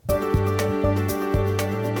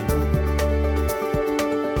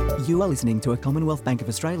You are listening to a Commonwealth Bank of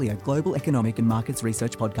Australia Global Economic and Markets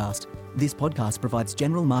Research podcast. This podcast provides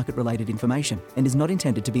general market-related information and is not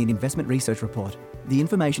intended to be an investment research report. The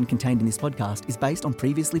information contained in this podcast is based on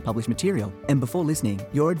previously published material, and before listening,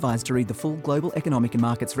 you're advised to read the full Global Economic and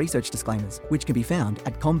Markets Research disclaimers, which can be found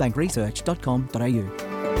at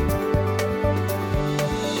commbankresearch.com.au.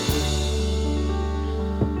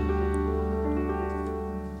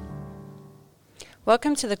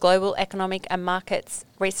 Welcome to the Global Economic and Markets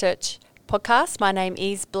Research podcast. My name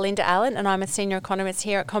is Belinda Allen and I'm a senior economist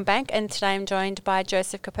here at CommBank, and today I'm joined by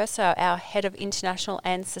Joseph Capurso, our Head of International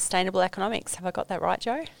and Sustainable Economics. Have I got that right,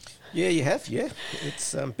 Joe? Yeah, you have, yeah.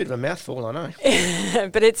 It's a bit of a mouthful, I know.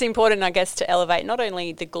 But it's important, I guess, to elevate not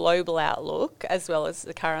only the global outlook as well as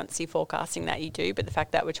the currency forecasting that you do, but the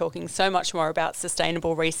fact that we're talking so much more about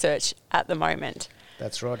sustainable research at the moment.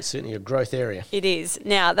 That's right, it's certainly a growth area. It is.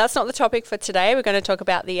 Now, that's not the topic for today. We're going to talk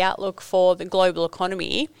about the outlook for the global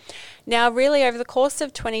economy. Now, really, over the course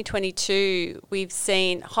of 2022, we've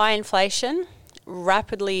seen high inflation,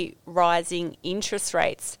 rapidly rising interest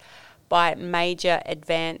rates by major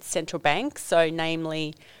advanced central banks, so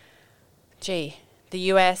namely, the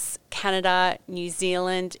US, Canada, New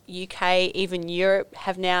Zealand, UK, even Europe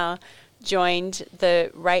have now joined the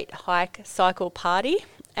rate hike cycle party,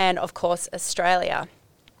 and of course Australia.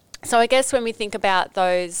 So I guess when we think about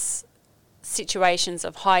those situations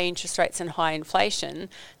of high interest rates and high inflation,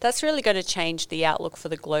 that's really going to change the outlook for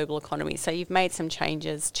the global economy. So you've made some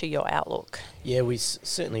changes to your outlook. Yeah, we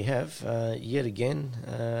certainly have. Yet again,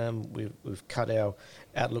 we've cut our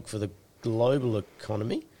outlook for the global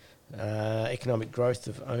economy. Economic growth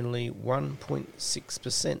of only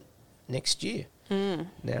 1.6% next year.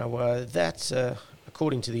 Now, that's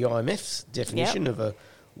according to the IMF's definition of a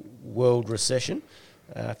world recession.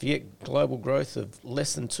 If you get global growth of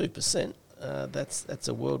less than 2%, that's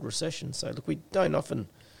a world recession. So look, we don't often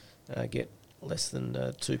get less than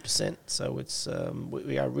 2%. So it's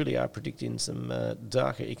we really are predicting some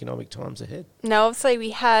darker economic times ahead. Now, obviously,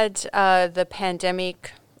 we had the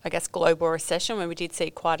pandemic, I guess, global recession, when we did see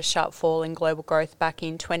quite a sharp fall in global growth back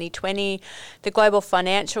in 2020. The global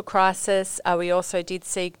financial crisis, we also did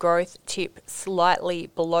see growth tip slightly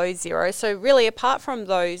below zero. So really, apart from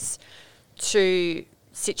those two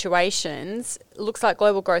situations, it looks like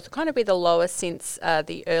global growth will kind of be the lowest since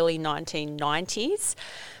the early 1990s.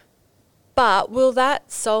 But will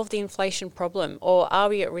that solve the inflation problem, or are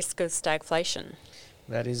we at risk of stagflation?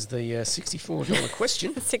 That is the $64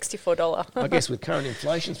 question. $64. I guess with current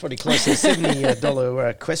inflation, it's probably close to the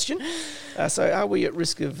 $70 question. So are we at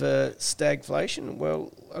risk of stagflation?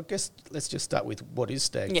 Well, I guess let's just start with what is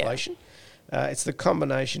stagflation. Yeah. It's the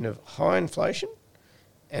combination of high inflation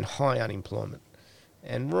and high unemployment.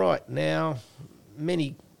 And right now,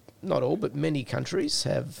 many, not all, but many countries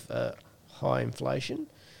have high inflation.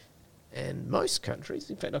 And most countries,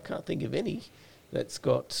 in fact, I can't think of any that's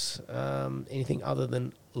got anything other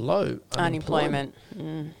than low unemployment.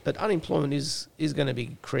 But unemployment is going to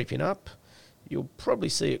be creeping up. You'll probably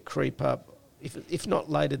see it creep up, if not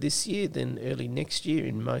later this year, then early next year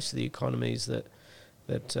in most of the economies that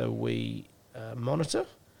we monitor.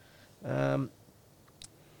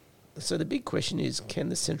 So the big question is, can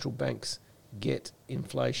the central banks get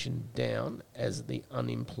inflation down as the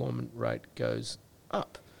unemployment rate goes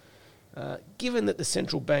up? Given that the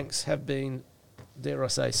central banks have been, dare I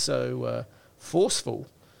say, so forceful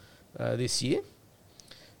this year,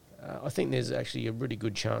 I think there's actually a really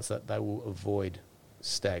good chance that they will avoid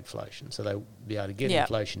stagflation. So they'll be able to get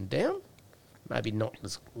inflation down, maybe not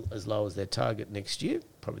as low as their target next year,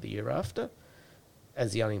 probably the year after,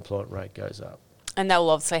 as the unemployment rate goes up. And that will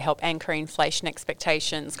obviously help anchor inflation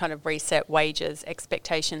expectations, kind of reset wages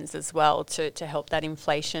expectations as well to help that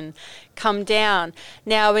inflation come down.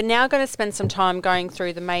 Now, we're now going to spend some time going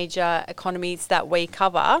through the major economies that we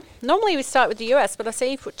cover. Normally we start with the US, but I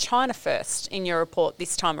see you put China first in your report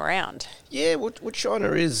this time around. Yeah, well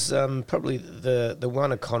China is probably the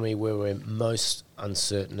one economy where we're most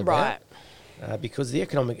uncertain about. Right. Because the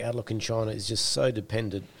economic outlook in China is just so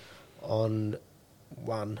dependent on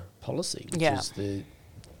one policy, which is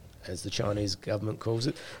as the Chinese government calls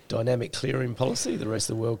it, dynamic clearing policy. The rest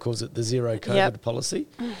of the world calls it the zero COVID policy.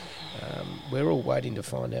 We're all waiting to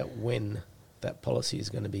find out when that policy is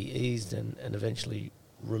going to be eased and eventually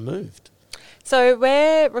removed. So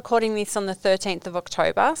we're recording this on the 13th of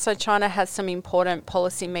October. So China has some important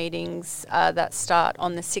policy meetings that start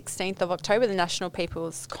on the 16th of October, the National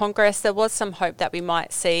People's Congress. There was some hope that we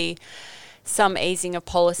might see some easing of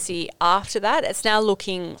policy after that. It's now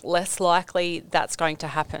looking less likely that's going to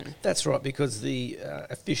happen. That's right, because the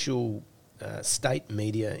official state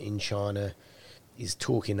media in China is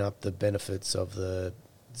talking up the benefits of the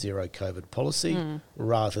zero COVID policy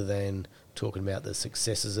rather than talking about the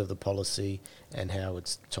successes of the policy and how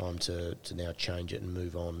it's time to now change it and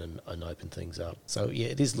move on and open things up. So, yeah,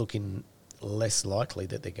 it is looking less likely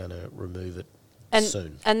that they're going to remove it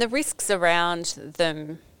soon. And the risks around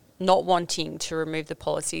them not wanting to remove the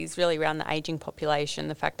policy is really around the ageing population,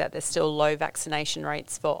 the fact that there's still low vaccination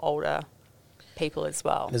rates for older people as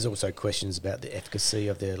well. There's also questions about the efficacy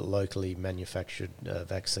of their locally manufactured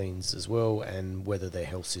vaccines as well, and whether their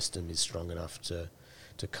health system is strong enough to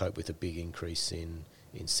cope with a big increase in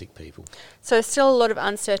sick people. So still a lot of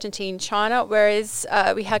uncertainty in China, whereas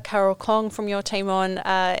we had Carol Kong from your team on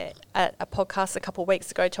at a podcast a couple of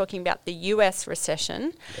weeks ago talking about the US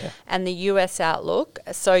recession and the US outlook.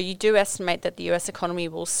 So you do estimate that the US economy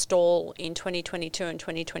will stall in 2022 and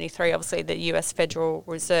 2023. Obviously, the US Federal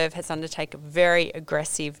Reserve has undertaken very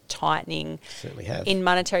aggressive tightening in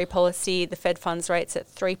monetary policy. The Fed funds rate's at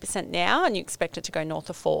 3% now, and you expect it to go north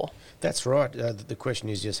of 4%. That's right. The question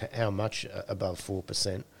is just how much above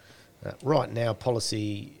 4%. Right now,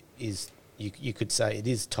 policy is, you could say it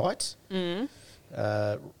is tight.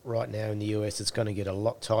 Right now in the US, it's going to get a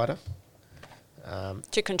lot tighter.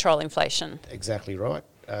 To control inflation. Exactly right.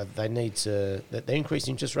 They need to, they increase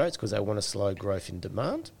interest rates because they want to slow growth in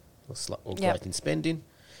demand or growth in spending,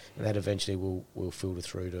 and that eventually will filter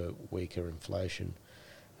through to weaker inflation.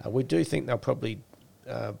 We do think they'll probably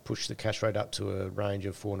push the cash rate up to a range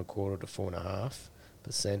of 4.25% to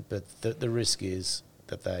 4.5%, but the risk is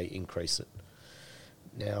that they increase it.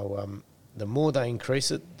 Now, the more they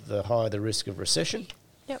increase it, the higher the risk of recession.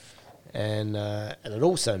 Yep. And it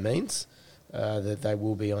also means that they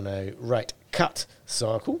will be on a rate cut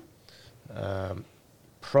cycle,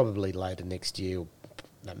 probably later next year.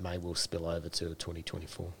 That may well spill over to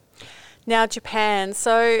 2024. Now, Japan.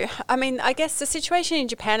 So, I mean, I guess the situation in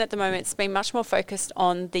Japan at the moment has been much more focused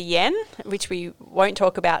on the yen, which we won't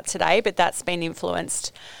talk about today, but that's been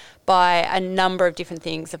influenced by a number of different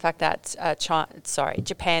things. The fact that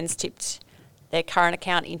Japan's tipped their current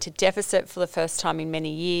account into deficit for the first time in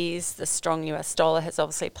many years. The strong US dollar has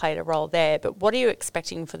obviously played a role there. But what are you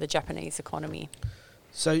expecting for the Japanese economy?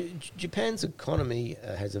 So Japan's economy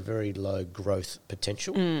has a very low growth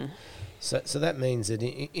potential. So that means that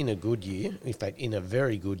in a good year, in fact, in a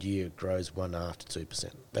very good year, it grows 1.5% to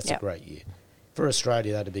 2%. That's a great year. For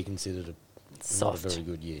Australia, that would be considered not a very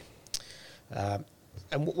good year.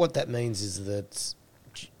 And what that means is that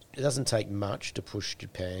it doesn't take much to push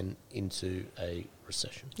Japan into a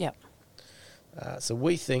recession. Yep. So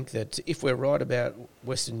we think that if we're right about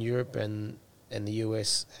Western Europe and the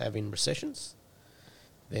US having recessions,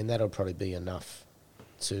 then that'll probably be enough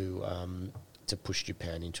to push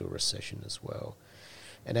Japan into a recession as well.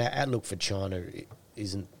 And our outlook for China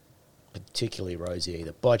isn't particularly rosy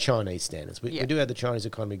either, by Chinese standards. We do have the Chinese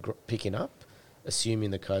economy picking up,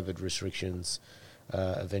 assuming the COVID restrictions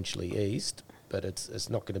eventually eased, but it's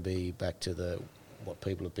not going to be back to what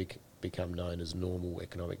people have become known as normal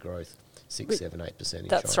economic growth, 6, 7, 8% in China.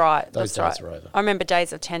 That's right. Those days are over. I remember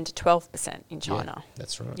days of 10 to 12% in China. Yeah,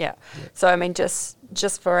 that's right. Yeah. So, I mean,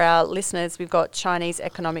 just for our listeners, we've got Chinese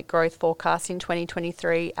economic growth forecast in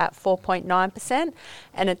 2023 at 4.9%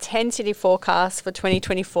 and a tentative forecast for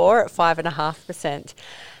 2024 at 5.5%.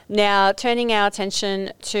 Now, turning our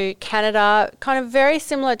attention to Canada, kind of very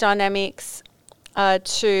similar dynamics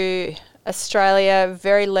to Australia,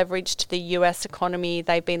 very leveraged to the US economy.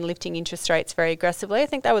 They've been lifting interest rates very aggressively. I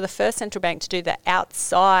think they were the first central bank to do the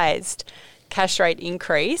outsized cash rate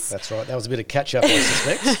increase. That's right. That was a bit of catch-up, I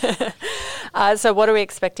suspect. So what are we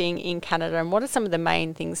expecting in Canada, and what are some of the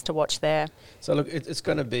main things to watch there? So, look, it's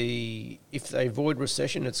going to be, if they avoid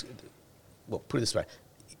recession, put it this way,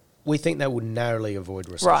 we think they will narrowly avoid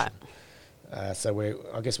recession. Right. So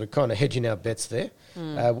I guess we're kind of hedging our bets there.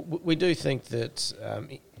 We do think that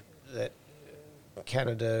that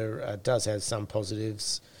Canada does have some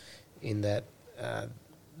positives in that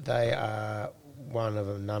they are one of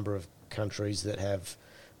a number of countries that have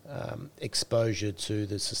exposure to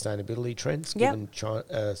the sustainability trends, given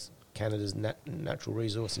Canada's natural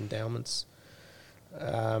resource endowments.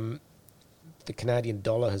 The Canadian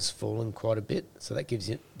dollar has fallen quite a bit, so that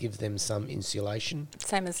gives them some insulation.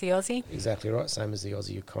 Same as the Aussie? Exactly right, same as the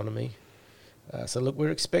Aussie economy. So look,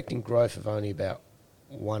 we're expecting growth of only about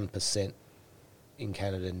 1% in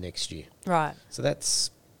Canada next year. Right. So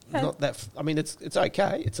that's not that. I mean, it's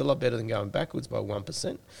okay. It's a lot better than going backwards by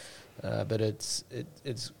 1%, but it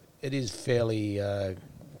is fairly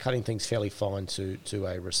cutting things fairly fine to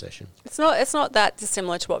a recession. It's not that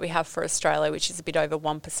dissimilar to what we have for Australia, which is a bit over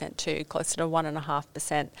 1% too, closer to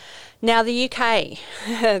 1.5%. Now the UK,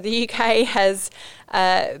 the UK has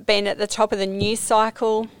been at the top of the news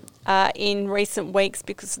cycle in recent weeks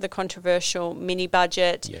because of the controversial mini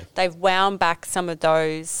budget. Yeah. They've wound back some of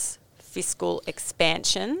those fiscal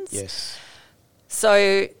expansions. Yes.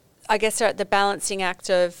 So I guess they're at the balancing act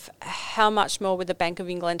of how much more would the Bank of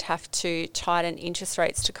England have to tighten interest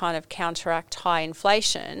rates to kind of counteract high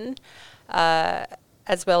inflation,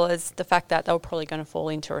 as well as the fact that they were probably going to fall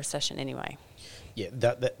into a recession anyway. Yeah,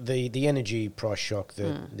 the energy price shock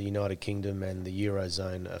that the United Kingdom and the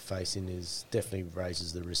Eurozone are facing definitely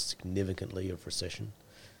raises the risk significantly of recession.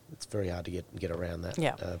 It's very hard to get around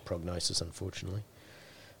that prognosis, unfortunately.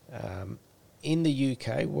 In the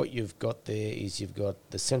UK, what you've got there is you've got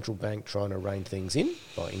the central bank trying to rein things in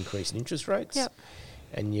by increasing interest rates,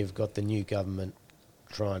 and you've got the new government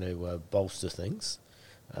trying to bolster things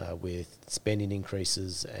with spending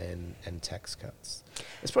increases and tax cuts.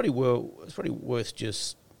 It's probably worth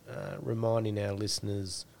just reminding our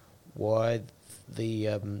listeners why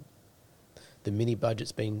the mini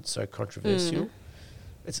budget's been so controversial.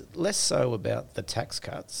 It's less so about the tax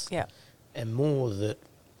cuts, and more that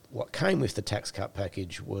what came with the tax cut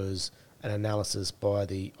package was an analysis by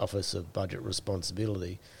the Office of Budget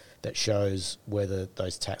Responsibility that shows whether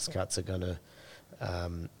those tax cuts are going to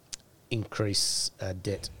increase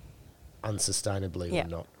debt unsustainably or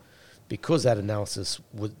not. Because that analysis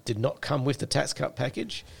did not come with the tax cut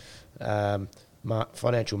package,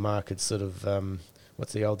 financial markets sort of,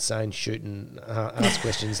 what's the old saying, shoot and ask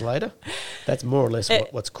questions later. That's more or less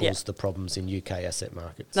what's caused the problems in UK asset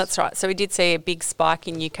markets. That's right. So we did see a big spike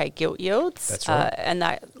in UK gilt yields. That's right. And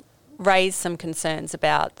that raised some concerns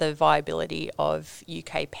about the viability of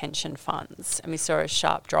UK pension funds. And we saw a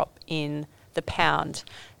sharp drop in the pound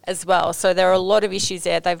as well. So there are a lot of issues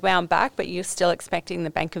there. They've wound back, but you're still expecting the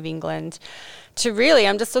Bank of England to really,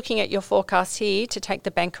 I'm just looking at your forecast here, to take the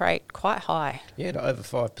bank rate quite high. Yeah, to over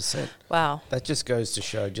 5%. Wow. That just goes to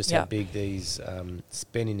show just how big these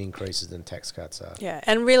spending increases and tax cuts are. Yeah,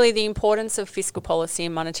 and really the importance of fiscal policy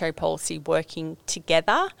and monetary policy working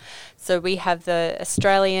together. So we have the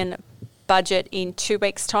Australian budget in 2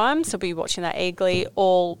 weeks' time, so we'll be watching that eagerly.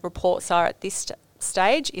 All reports are at this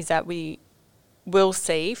stage is that we will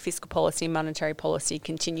see fiscal policy and monetary policy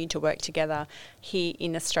continue to work together here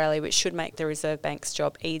in Australia, which should make the Reserve Bank's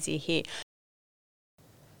job easier here.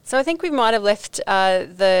 So I think we might have left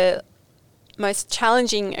the most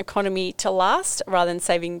challenging economy to last rather than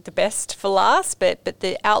saving the best for last, but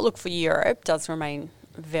the outlook for Europe does remain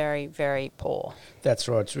very, very poor. That's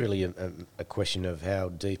right. It's really a question of how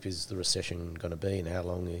deep is the recession going to be and how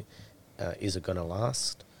long is it going to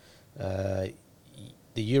last.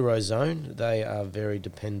 The Eurozone, they are very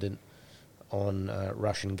dependent on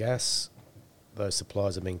Russian gas. Those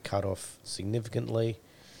supplies have been cut off significantly,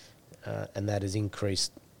 and that has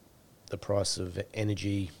increased the price of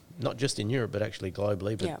energy, not just in Europe, but actually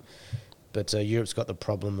globally. But Europe's got the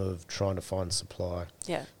problem of trying to find supply.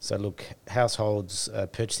 Yeah. So look, households'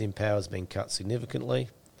 purchasing power has been cut significantly,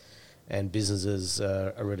 and businesses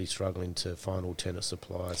are really struggling to find alternate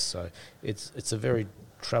supplies. So it's a very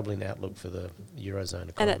troubling outlook for the Eurozone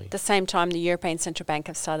economy. And at the same time, the European Central Bank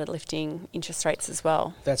have started lifting interest rates as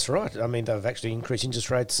well. That's right. I mean, they've actually increased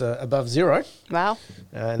interest rates above zero. Wow.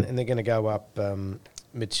 And they're going to go up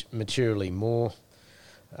materially more.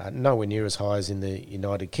 Nowhere near as high as in the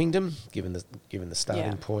United Kingdom, given the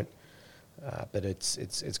starting point. But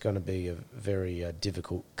it's going to be a very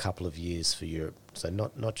difficult couple of years for Europe. So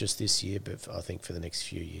not just this year, but I think for the next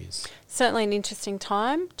few years. Certainly an interesting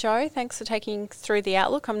time. Joe, thanks for taking through the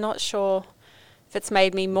outlook. I'm not sure if it's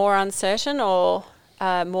made me more uncertain or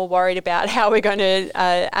more worried about how we're going to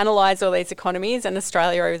analyse all these economies and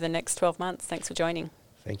Australia over the next 12 months. Thanks for joining.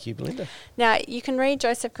 Thank you, Belinda. Now, you can read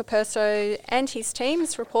Joseph Capurso and his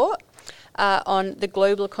team's report on the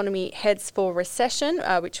global economy heads for recession,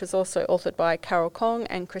 which was also authored by Carol Kong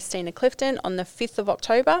and Christina Clifton on the 5th of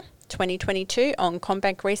October 2022 on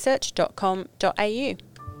commbankresearch.com.au.